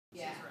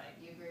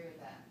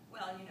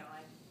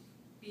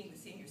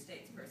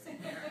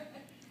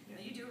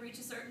reach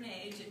a certain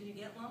age and you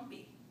get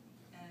lumpy.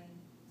 And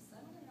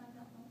suddenly I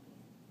got lumpy.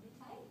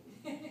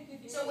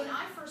 Pretty tight. So when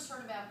I first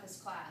heard about this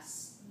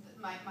class,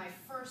 my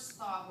first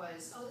thought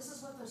was, oh, this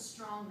is what those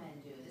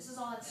strongmen do. This is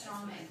all that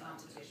strongman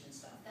competition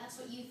stuff. That's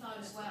what you thought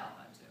as well.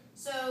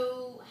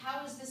 So how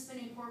has this been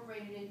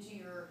incorporated into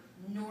your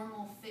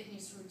normal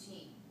fitness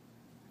routine?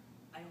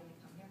 I only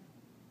come here.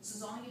 This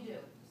is all you do,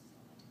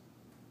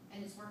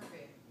 and it's worked for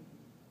you.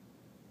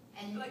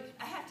 And But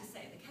I have to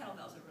say, the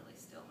kettlebells are really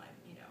still my,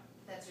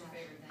 that's your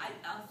favorite thing.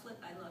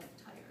 I love